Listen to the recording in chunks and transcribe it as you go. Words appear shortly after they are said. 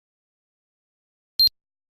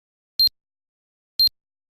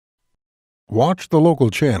Watch the local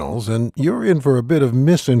channels and you're in for a bit of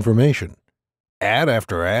misinformation. Ad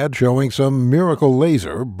after ad showing some miracle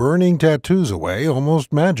laser burning tattoos away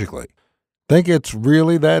almost magically. Think it's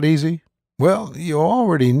really that easy? Well, you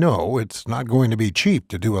already know it's not going to be cheap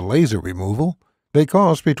to do a laser removal. They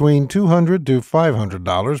cost between $200 to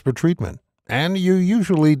 $500 per treatment, and you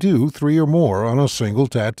usually do 3 or more on a single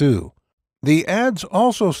tattoo. The ads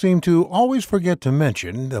also seem to always forget to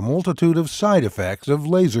mention the multitude of side effects of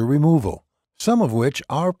laser removal, some of which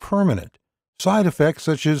are permanent. Side effects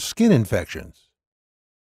such as skin infections,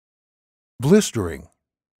 blistering,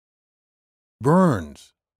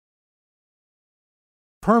 burns,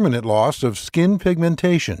 permanent loss of skin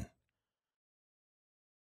pigmentation,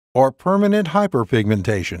 or permanent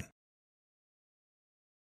hyperpigmentation,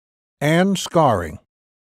 and scarring.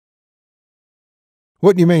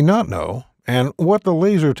 What you may not know, and what the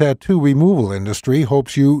laser tattoo removal industry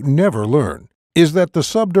hopes you never learn, is that the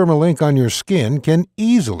subdermal ink on your skin can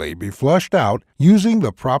easily be flushed out using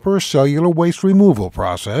the proper cellular waste removal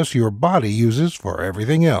process your body uses for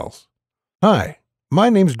everything else. Hi, my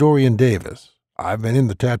name's Dorian Davis. I've been in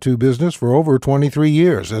the tattoo business for over 23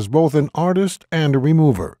 years as both an artist and a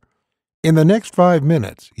remover. In the next 5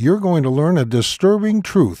 minutes, you're going to learn a disturbing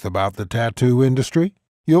truth about the tattoo industry.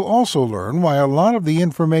 You'll also learn why a lot of the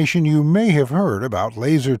information you may have heard about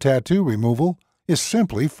laser tattoo removal is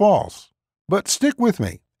simply false. But stick with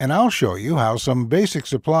me, and I'll show you how some basic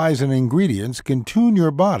supplies and ingredients can tune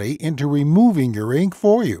your body into removing your ink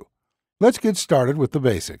for you. Let's get started with the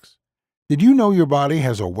basics. Did you know your body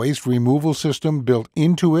has a waste removal system built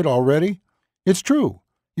into it already? It's true.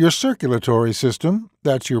 Your circulatory system,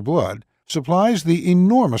 that's your blood, supplies the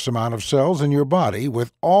enormous amount of cells in your body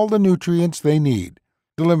with all the nutrients they need.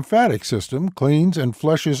 The lymphatic system cleans and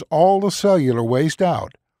flushes all the cellular waste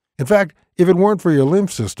out. In fact, if it weren't for your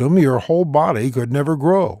lymph system, your whole body could never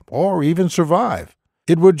grow or even survive.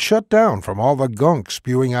 It would shut down from all the gunk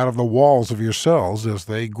spewing out of the walls of your cells as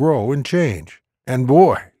they grow and change. And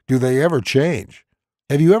boy, do they ever change.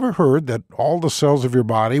 Have you ever heard that all the cells of your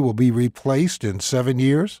body will be replaced in 7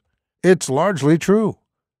 years? It's largely true.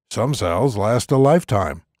 Some cells last a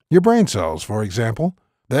lifetime. Your brain cells, for example.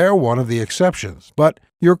 They're one of the exceptions, but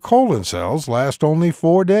your colon cells last only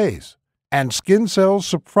 4 days. And skin cells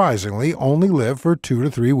surprisingly only live for 2 to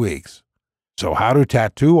 3 weeks. So how do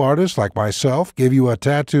tattoo artists like myself give you a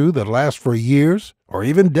tattoo that lasts for years or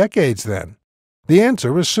even decades then? The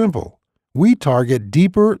answer is simple. We target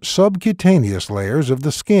deeper subcutaneous layers of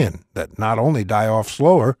the skin that not only die off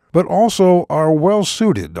slower, but also are well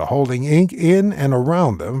suited to holding ink in and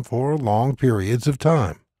around them for long periods of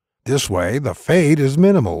time. This way, the fade is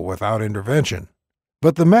minimal without intervention.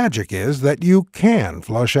 But the magic is that you can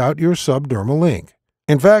flush out your subdermal ink.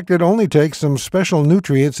 In fact, it only takes some special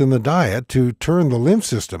nutrients in the diet to turn the lymph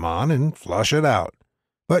system on and flush it out.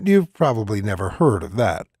 But you've probably never heard of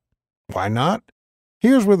that. Why not?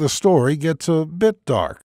 Here's where the story gets a bit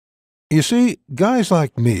dark. You see, guys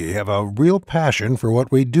like me have a real passion for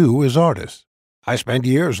what we do as artists. I spent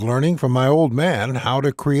years learning from my old man how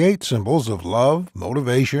to create symbols of love,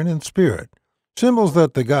 motivation, and spirit. Symbols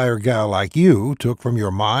that the guy or gal like you took from your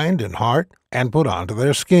mind and heart and put onto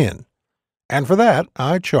their skin. And for that,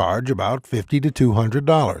 I charge about $50 to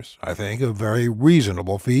 $200. I think a very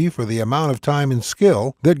reasonable fee for the amount of time and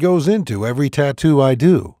skill that goes into every tattoo I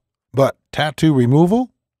do. But tattoo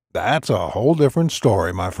removal? That's a whole different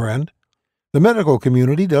story, my friend. The medical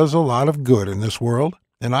community does a lot of good in this world,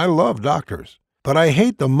 and I love doctors. But I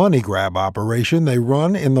hate the money grab operation they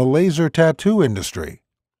run in the laser tattoo industry.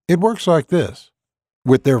 It works like this.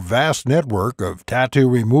 With their vast network of tattoo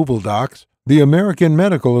removal docs, the American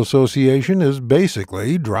Medical Association has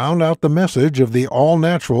basically drowned out the message of the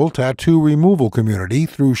all-natural tattoo removal community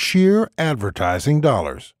through sheer advertising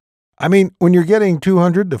dollars. I mean, when you're getting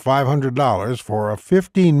 $200 to $500 for a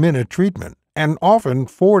 15-minute treatment, and often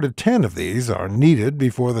 4 to 10 of these are needed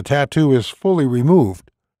before the tattoo is fully removed,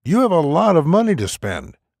 you have a lot of money to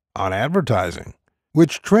spend on advertising,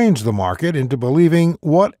 which trains the market into believing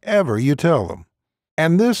whatever you tell them.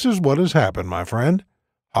 And this is what has happened, my friend.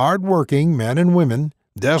 Hard-working men and women,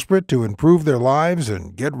 desperate to improve their lives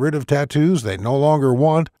and get rid of tattoos they no longer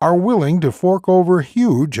want, are willing to fork over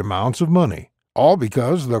huge amounts of money. All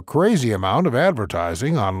because the crazy amount of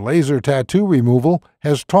advertising on laser tattoo removal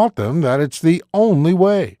has taught them that it's the only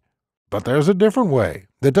way. But there's a different way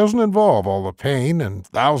that doesn't involve all the pain and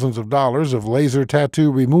thousands of dollars of laser tattoo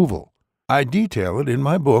removal. I detail it in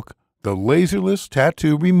my book, The Laserless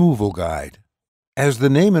Tattoo Removal Guide. As the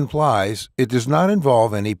name implies, it does not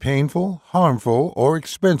involve any painful, harmful, or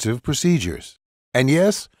expensive procedures. And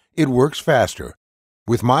yes, it works faster.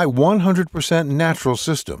 With my 100% natural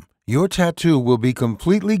system, Your tattoo will be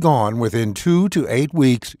completely gone within 2 to 8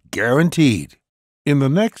 weeks, guaranteed. In the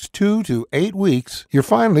next 2 to 8 weeks, you're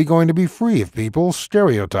finally going to be free of people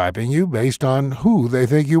stereotyping you based on who they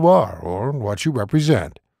think you are or what you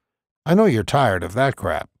represent. I know you're tired of that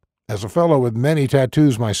crap. As a fellow with many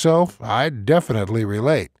tattoos myself, I definitely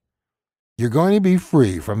relate. You're going to be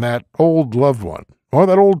free from that old loved one or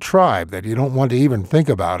that old tribe that you don't want to even think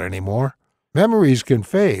about anymore. Memories can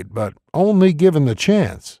fade, but only given the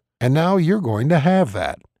chance. And now you're going to have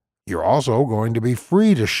that. You're also going to be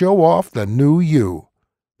free to show off the new you.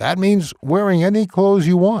 That means wearing any clothes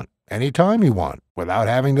you want, anytime you want, without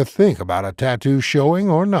having to think about a tattoo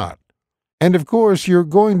showing or not. And of course, you're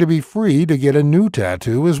going to be free to get a new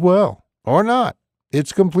tattoo as well, or not.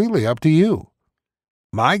 It's completely up to you.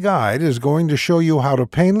 My guide is going to show you how to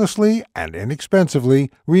painlessly and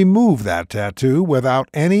inexpensively remove that tattoo without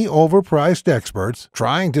any overpriced experts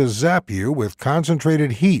trying to zap you with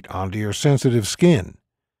concentrated heat onto your sensitive skin.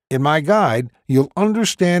 In my guide, you'll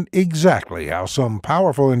understand exactly how some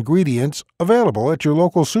powerful ingredients available at your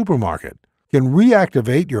local supermarket can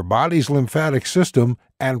reactivate your body's lymphatic system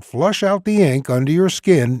and flush out the ink under your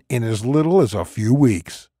skin in as little as a few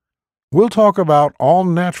weeks. We'll talk about all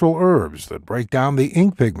natural herbs that break down the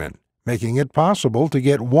ink pigment, making it possible to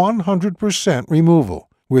get 100% removal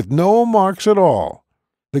with no marks at all.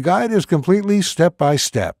 The guide is completely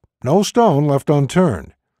step-by-step, no stone left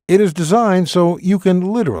unturned. It is designed so you can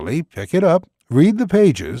literally pick it up, read the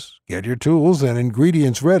pages, get your tools and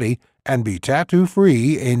ingredients ready, and be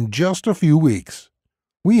tattoo-free in just a few weeks.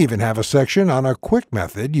 We even have a section on a quick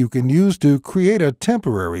method you can use to create a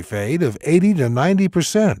temporary fade of 80 to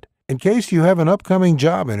 90%. In case you have an upcoming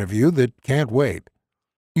job interview that can't wait.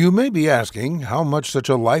 You may be asking how much such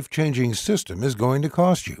a life-changing system is going to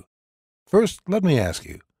cost you. First, let me ask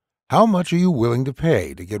you, how much are you willing to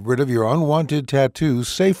pay to get rid of your unwanted tattoos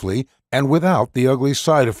safely and without the ugly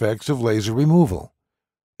side effects of laser removal?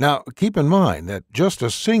 Now, keep in mind that just a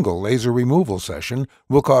single laser removal session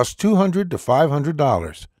will cost $200 to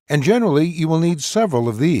 $500, and generally you will need several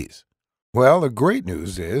of these. Well, the great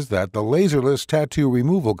news is that the Laserless Tattoo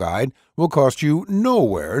Removal Guide will cost you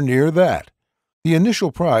nowhere near that. The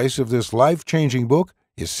initial price of this life-changing book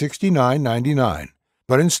is $69.99,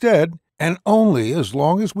 but instead, and only as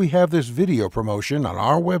long as we have this video promotion on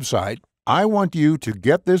our website, I want you to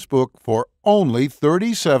get this book for only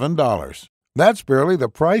 $37. That's barely the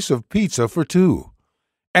price of pizza for two.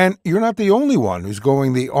 And you're not the only one who's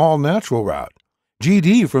going the all-natural route.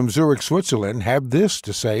 GD from Zurich, Switzerland had this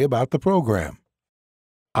to say about the program.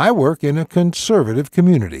 I work in a conservative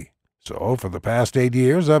community, so for the past 8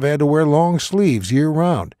 years I've had to wear long sleeves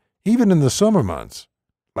year-round, even in the summer months.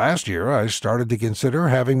 Last year I started to consider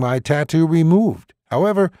having my tattoo removed.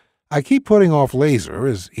 However, I keep putting off laser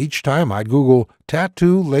as each time I'd Google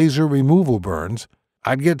tattoo laser removal burns,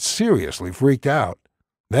 I'd get seriously freaked out.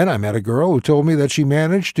 Then I met a girl who told me that she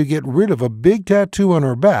managed to get rid of a big tattoo on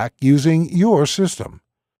her back using your system.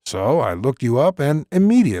 So I looked you up and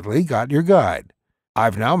immediately got your guide.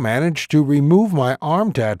 I've now managed to remove my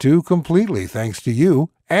arm tattoo completely thanks to you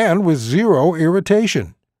and with zero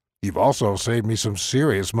irritation. You've also saved me some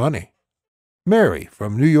serious money. Mary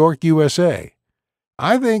from New York, USA.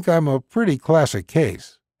 I think I'm a pretty classic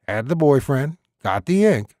case. Had the boyfriend, got the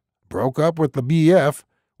ink, broke up with the BF,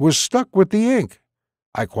 was stuck with the ink.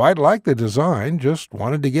 I quite like the design, just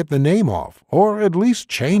wanted to get the name off, or at least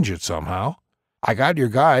change it somehow. I got your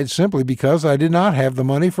guide simply because I did not have the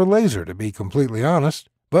money for laser, to be completely honest,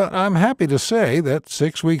 but I'm happy to say that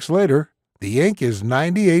 6 weeks later, the ink is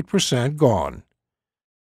 98% gone.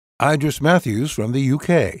 Idris Matthews from the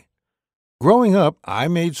UK. Growing up, I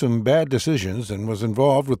made some bad decisions and was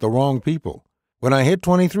involved with the wrong people. When I hit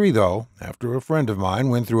 23, though, after a friend of mine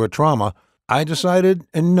went through a trauma, I decided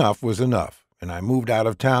enough was enough, and I moved out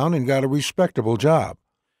of town and got a respectable job.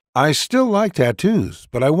 I still like tattoos,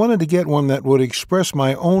 but I wanted to get one that would express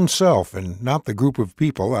my own self and not the group of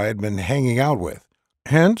people I had been hanging out with.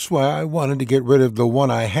 Hence why I wanted to get rid of the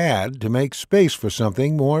one I had to make space for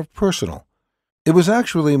something more personal. It was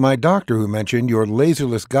actually my doctor who mentioned your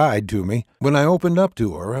laserless guide to me when I opened up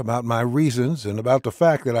to her about my reasons and about the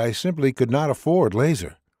fact that I simply could not afford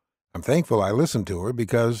laser. I'm thankful I listened to her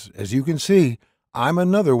because, as you can see, I'm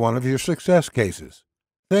another one of your success cases.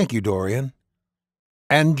 Thank you, Dorian.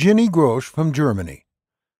 And Ginny Grosch from Germany.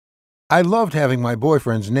 I loved having my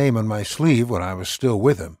boyfriend's name on my sleeve when I was still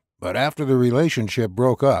with him, but after the relationship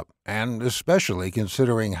broke up, and especially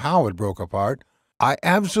considering how it broke apart, I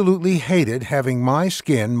absolutely hated having my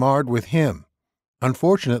skin marred with him.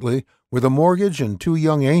 Unfortunately, with a mortgage and 2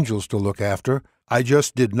 young angels to look after, I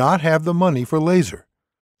just did not have the money for laser.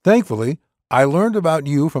 Thankfully, I learned about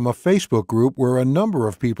you from a Facebook group where a number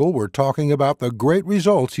of people were talking about the great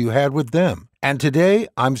results you had with them. And today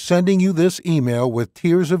I'm sending you this email with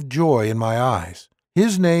tears of joy in my eyes.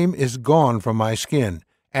 His name is gone from my skin,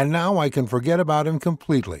 and now I can forget about him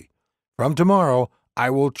completely. From tomorrow, I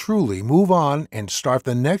will truly move on and start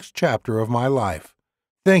the next chapter of my life.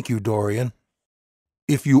 Thank you, Dorian.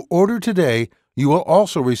 If you order today, you will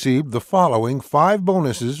also receive the following 5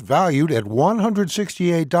 bonuses valued at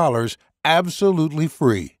 $168 absolutely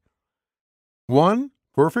free. 1.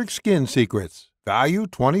 Perfect Skin Secrets, value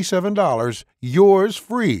 $27, yours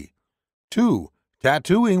free. 2.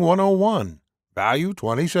 Tattooing 101, value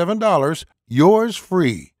 $27, yours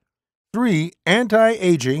free. 3.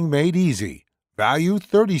 Anti-Aging Made Easy, value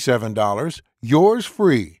 $37, yours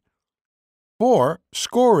free. 4.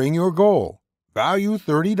 Scoring Your Goal, value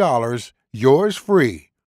 $30, yours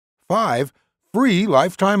free. 5. Free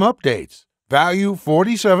Lifetime Updates, value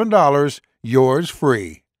 $47, yours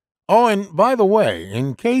free. Oh, and by the way,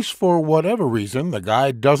 in case for whatever reason the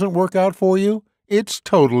guide doesn't work out for you, it's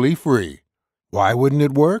totally free. Why wouldn't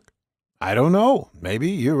it work? I don't know. Maybe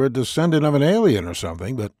you're a descendant of an alien or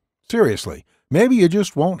something, but seriously, maybe you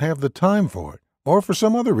just won't have the time for it, or for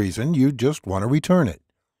some other reason you just want to return it.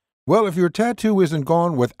 Well, if your tattoo isn't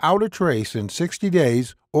gone without a trace in 60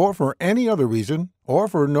 days, or for any other reason, or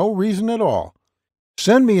for no reason at all,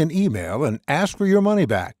 send me an email and ask for your money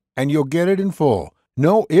back, and you'll get it in full.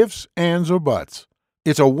 No ifs, ands, or buts.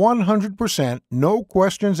 It's a 100% no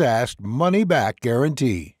questions asked money back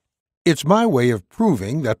guarantee. It's my way of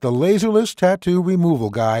proving that the Laserless Tattoo Removal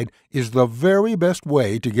Guide is the very best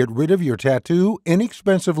way to get rid of your tattoo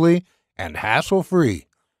inexpensively and hassle-free.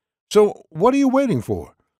 So what are you waiting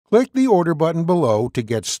for? Click the order button below to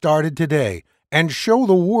get started today and show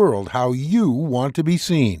the world how you want to be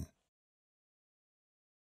seen.